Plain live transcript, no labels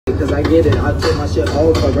because I get it. I take my shit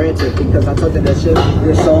all for granted because I told that shit,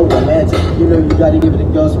 you're so romantic. You know you gotta give it to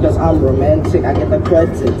girls because I'm romantic. I get the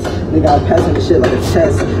credits. Nigga, I'm passing the shit like a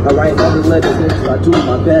test. I write all the letters, niggas, I do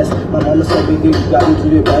my best. My mama said, baby, you gotta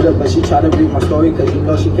do it better, but she tried to read my story because you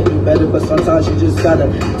know she can't do better. But sometimes you just gotta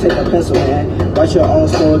take a pencil, man. Write your own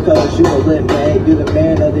story because you a lit man. You're the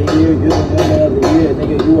man of the year, you're the woman of the year.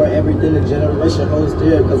 Nigga, you are everything the generation holds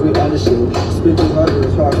dear because we on the shit. Speak to London,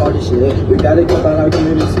 it's hard shit. We gotta get out our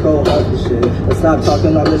communities, go hard this shit. Let's stop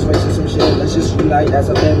talking all this racism shit. Let's just unite as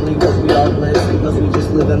a family because we all blessed. Because we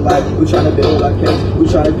just living life. We trying to build our case. We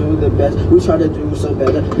try to do the best. We try to do so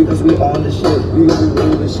better because we on the shit. We gonna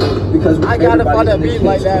do the shit. Because we, I gotta find a beat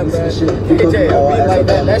like that, man. KJ, a beat like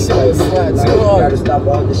that. That shit was flat too hard. We gotta stop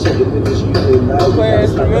all this shit because you do now. We gotta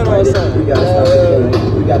stop the fighting. We gotta stop the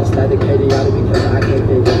killing. We gotta stop the chaotic because I can't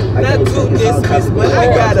think it. Not too dismiss, but I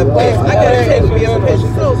gotta piss. I gotta take me a piss.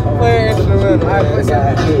 Play instrumental.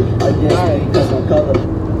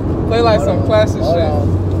 Play like some classic shit.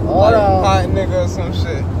 Like hot nigga or some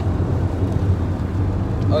shit.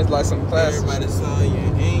 Oh, it's like some classic. Everybody saw you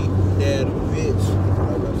ain't that a bitch.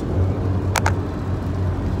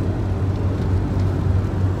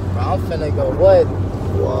 Bro, I'm finna go what?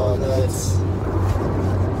 Walnuts.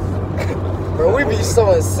 Bro, we be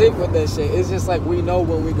so in sync with that shit. It's just like we know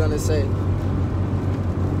what we gonna say.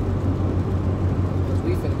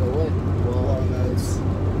 We finna go what? Walnuts.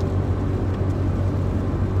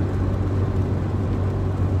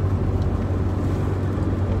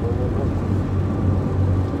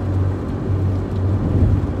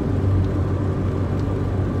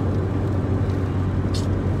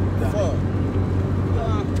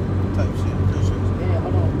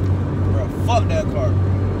 Fuck that car.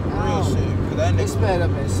 Real shit. Cause that nigga sped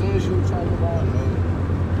up as soon as you try to go out.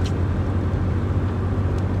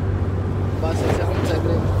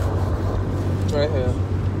 Right here.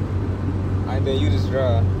 And then you just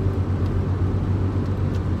drive.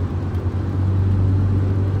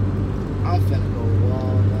 I'm finna go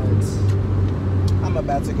walnuts. I'm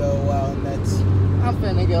about to go walnuts. I'm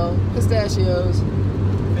finna go pistachios.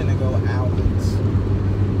 Finna go almonds.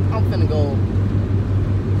 I'm finna go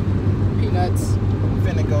peanuts. I'm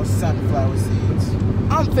finna go sunflower seeds.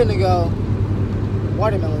 I'm finna go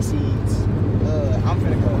watermelon seeds. I'm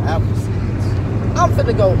finna go apple seeds. I'm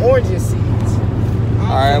finna go orange seeds.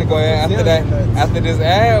 Alright, boy, after that, nuts. After this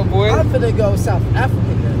ad, boy. I'm finna go South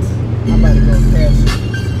African nuts. I'm about to go cashew.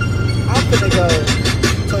 I'm finna go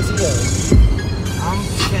tortillas. I'm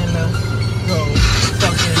finna go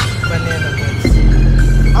fucking banana nuts.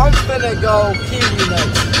 I'm finna go kiwi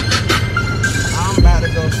nuts. I'm about to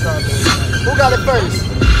go strawberry nuts. Who got it first?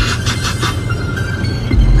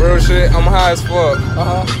 Real shit, I'm high as fuck.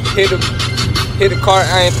 Hit the cart,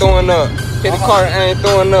 I ain't throwing up. Hit the cart, I ain't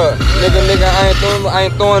throwing up. Nigga, I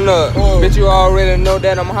ain't throwing up. Bitch, you already know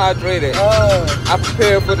that I'm hydrated. I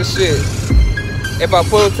prepared for the shit. If I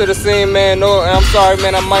pull to the scene, man, no, and I'm sorry,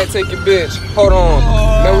 man, I might take your bitch. Hold on.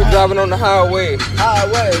 Man, we driving on the highway.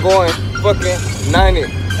 Going fucking 90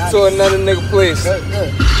 to another nigga place.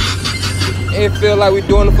 It feel like we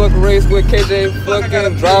doing the fucking race with KJ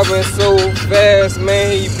fucking driving so fast,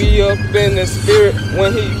 man. He be up in the spirit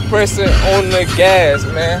when he pressing on the gas,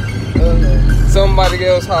 man. Somebody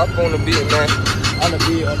else hop on the beat, man. On the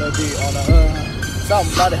beat.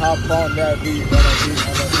 Somebody hop on that beat,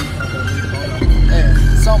 Hey,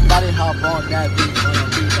 somebody hop on that beat,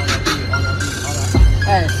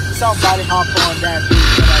 Hey, somebody hop on that beat,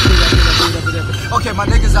 Okay, my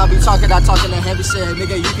niggas, I be talking that heavy shit.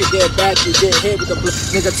 Nigga, you can get back, you get hit with the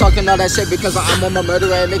nigga talking all that shit because I'm on my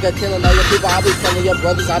murderer. Nigga killing all your people, I be killing your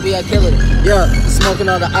brothers, I be a killer. Yeah,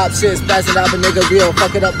 smoking all the op shit, spazzing out, but nigga real,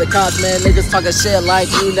 fucking up the cops, man. Niggas talking shit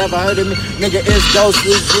like you never heard of me. Nigga, it's ghost,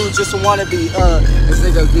 you just wanna be, These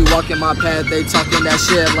niggas be walking my path, they talking that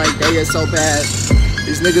shit like they is so bad.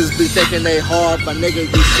 These niggas be thinking they hard, but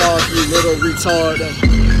niggas be soft, you little retard.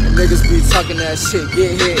 Niggas be talking that shit,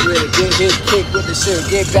 get hit with it, get hit, kick with the shit,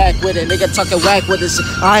 get back with it. Nigga talking whack with the shit,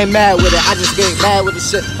 I ain't mad with it, I just get mad with the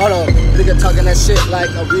shit. Hold on, nigga talking that shit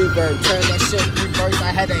like a reverb, turn that shit reverse,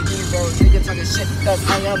 I had that hero. Nigga talking shit cause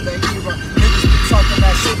I am the hero. Niggas be talking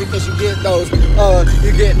that shit because you get those,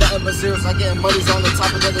 you get nothing but zeros. I getting money's on the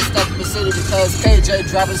top of the stuff in the city because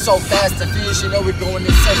KJ driving so fast to finish, you know we going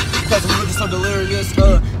insane because we're looking so delirious,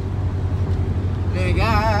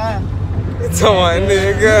 nigga. It's on,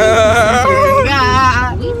 nigga. We've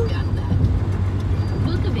got that.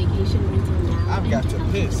 Book a vacation rental now. I've got to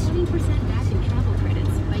piss. 20% back in travel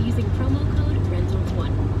credits by using promo code RENTAL1.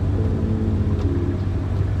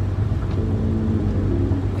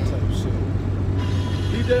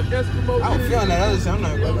 I'm feeling that other shit. I'm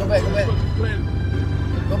not going to go back.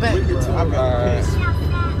 Go back. I got pissed.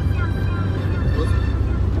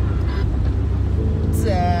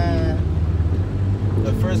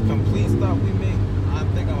 The first complete stop we made.